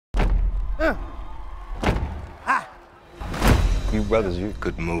You brothers, you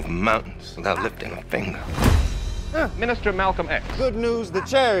could move mountains without lifting a finger. Minister Malcolm X. Good news, the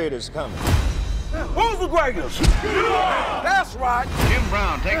chariot is coming. Who's the greatest? That's right. Jim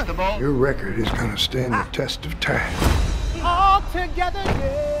Brown takes the ball. Your record is gonna stand the test of time. All together,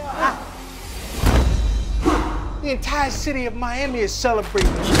 yeah. The entire city of Miami is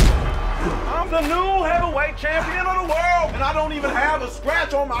celebrating. I'm the new heavyweight champion of the world, and I don't even have a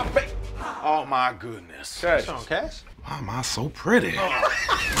scratch on my face. Oh my goodness. Cash. Cash? Why am I so pretty?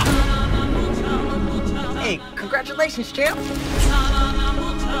 Hey, congratulations, champ.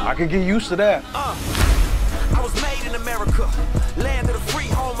 I can get used to that. I was made in America, land of the free,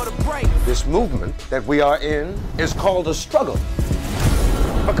 home of the brave. This movement that we are in is called a struggle.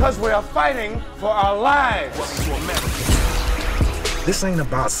 Because we are fighting for our lives. Welcome to America. This ain't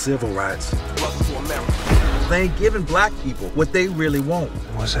about civil rights. Welcome to America. They ain't giving black people what they really want.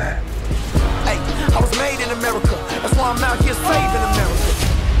 What's that? Hey, I was made in America. That's why I'm out here saving America.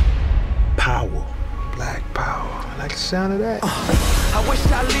 Power. Black power. I like the sound of that. I wish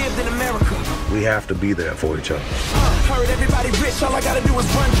I lived in America. We have to be there for each other. Heard everybody rich, all I gotta do is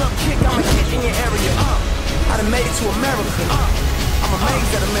run, jump, kick, I'm a hit in your area. I done made it to America. I'm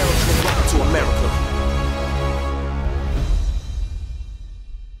amazed at America. Welcome to America.